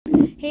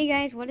Hey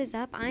guys, what is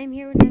up? I'm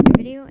here with another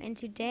video, and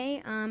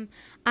today,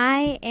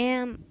 I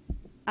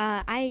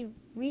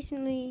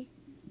recently,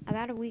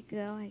 about a week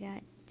ago, I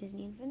got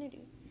Disney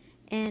Infinity,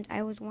 and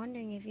I was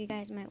wondering if you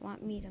guys might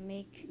want me to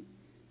make,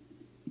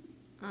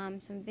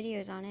 some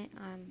videos on it.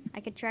 I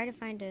could try to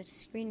find a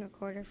screen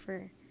recorder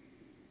for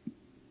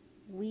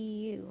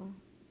Wii U,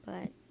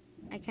 but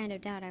I kind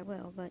of doubt I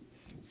will,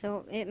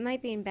 so it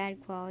might be in bad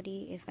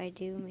quality if I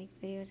do make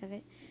videos of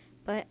it,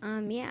 but,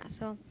 yeah,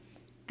 so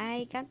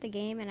I got the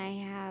game, and I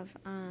have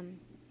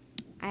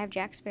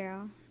Jack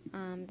Sparrow,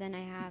 then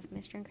I have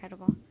Mr.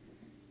 Incredible,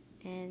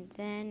 and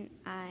then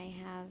I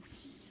have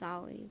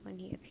Solly when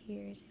he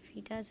appears, if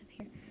he does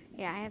appear.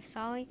 Yeah, I have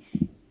Solly,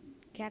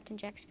 Captain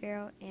Jack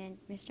Sparrow, and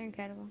Mr.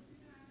 Incredible,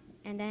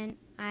 and then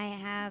I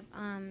have,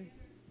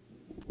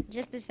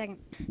 just a second,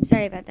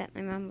 sorry about that,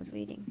 my mom was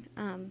reading,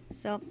 uh,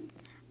 so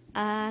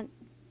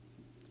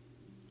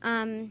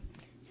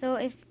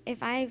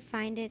if I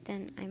find it,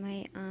 then I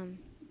might,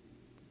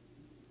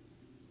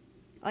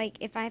 like,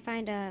 if I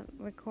find a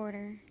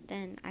recorder,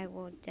 then I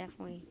will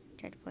definitely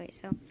try to play it.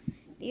 So,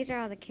 these are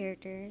all the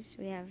characters.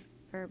 We have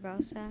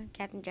Barbossa,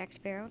 Captain Jack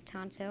Sparrow,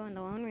 Tonto, and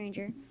the Lone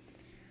Ranger.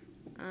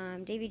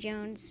 Davy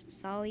Jones,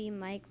 Solly,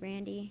 Mike,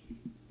 Randy,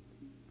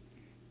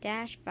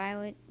 Dash,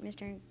 Violet,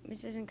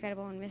 Mrs.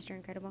 Incredible, and Mr.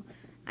 Incredible.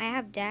 I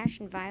have Dash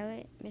and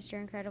Violet, Mr.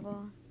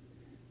 Incredible,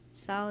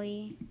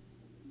 Solly,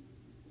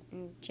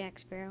 and Jack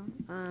Sparrow.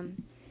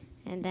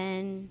 And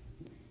then,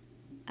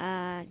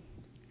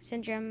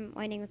 Syndrome,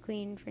 Lightning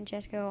McQueen,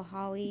 Francesco,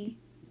 Holly,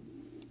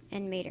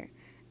 and Mater.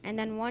 And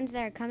then ones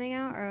that are coming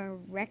out are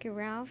Wreck-It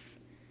Ralph,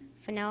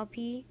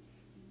 Penelope,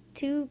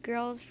 two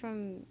girls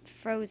from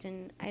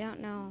Frozen. I don't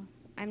know.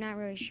 I'm not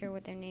really sure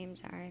what their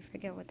names are. I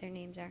forget what their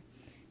names are.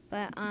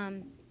 But,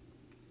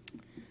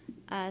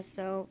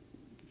 so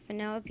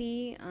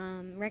Penelope,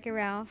 Wreck-It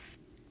Ralph,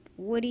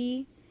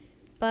 Woody,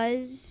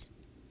 Buzz,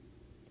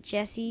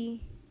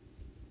 Jessie,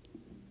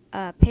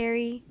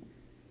 Perry,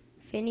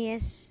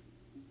 Phineas,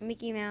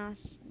 Mickey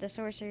Mouse, The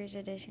Sorcerer's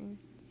Edition,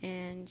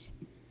 and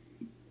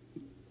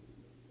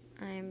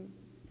I'm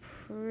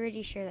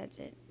pretty sure that's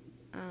it.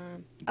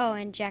 Oh,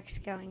 and Jack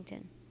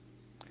Skellington.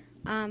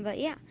 But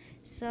yeah,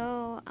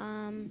 so,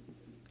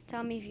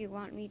 tell me if you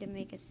want me to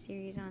make a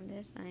series on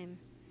this. I'm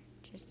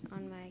just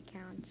on my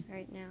account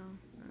right now.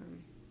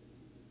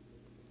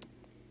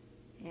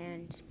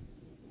 And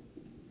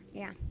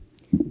yeah.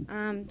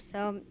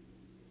 So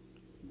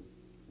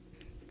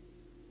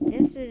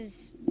this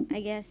is,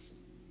 I guess,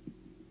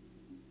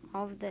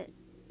 all of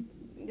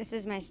this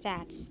is my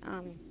stats.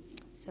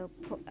 So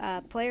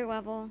player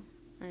level,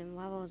 I'm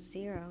level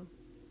 0.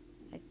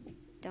 I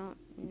don't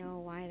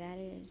know why that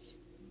is.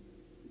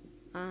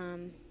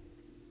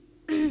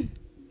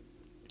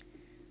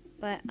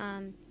 But,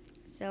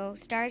 so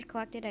stars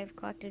collected, I've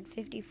collected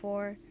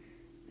 54.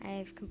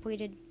 I've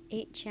completed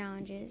 8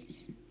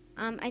 challenges.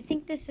 I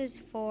think this is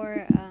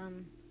for,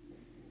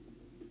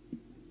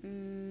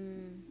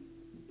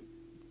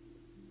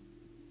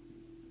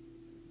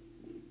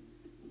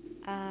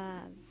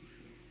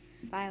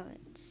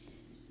 Violet,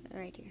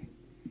 right here,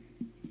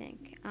 I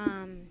think.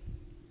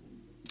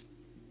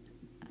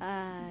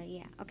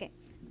 Yeah, okay.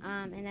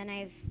 And then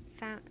I've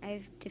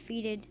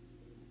defeated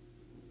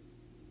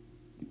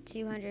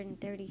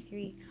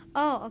 233.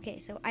 Oh, okay,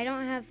 so I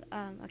don't have,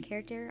 a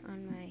character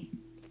on my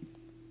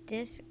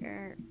disc,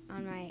 or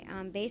on my,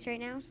 base right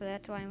now, so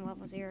that's why I'm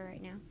level 0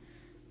 right now.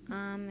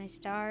 My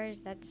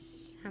stars,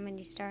 that's how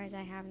many stars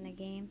I have in the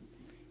game.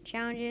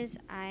 Challenges,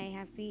 I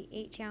have beat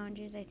 8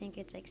 challenges. I think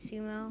it's like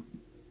sumo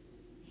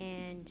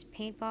and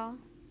paintball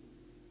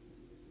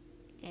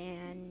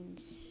and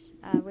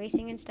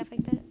racing and stuff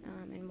like that,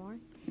 and more.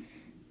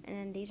 And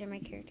then these are my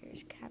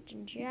characters: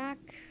 Captain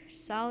Jack,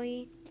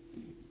 Solly.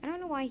 I don't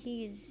know why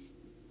he's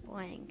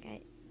blank.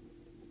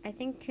 I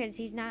think because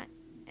he's not.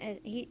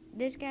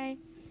 This guy,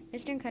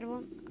 Mr.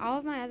 Incredible. All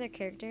of my other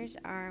characters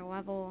are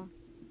level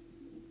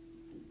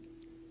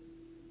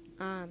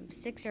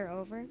 6 or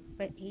over,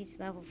 but he's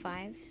level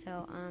 5.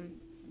 So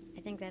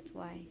I think that's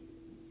why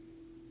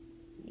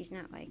he's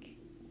not, like,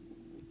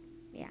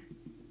 yeah,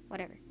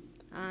 whatever.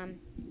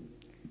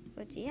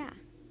 But yeah,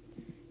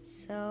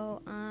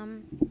 so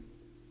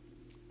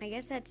I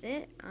guess that's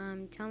it.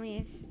 Tell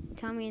me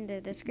in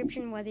the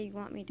description whether you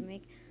want me to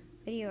make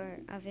a video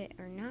of it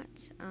or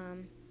not.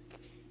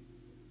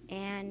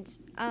 And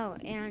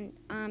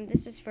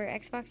this is for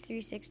Xbox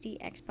 360,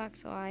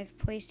 Xbox Live,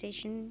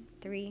 PlayStation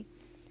 3,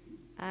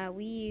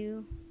 Wii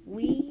U,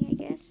 Wii, I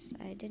guess.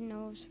 I didn't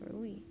know it was for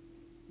Wii.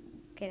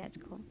 Okay, that's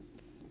cool.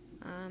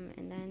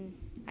 And then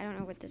I don't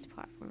know what this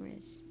platform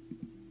is.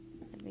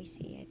 Let me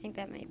see. I think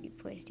that might be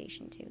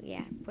PlayStation 2.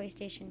 Yeah,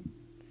 PlayStation.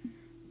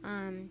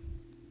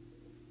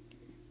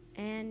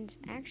 And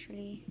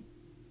actually,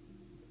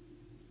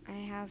 I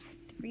have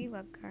 3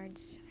 web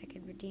cards I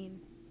could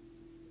redeem.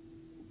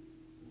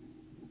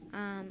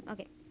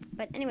 Okay.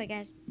 But anyway,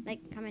 guys, like,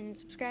 comment, and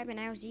subscribe, and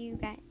I will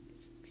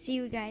see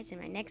you guys in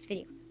my next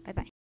video.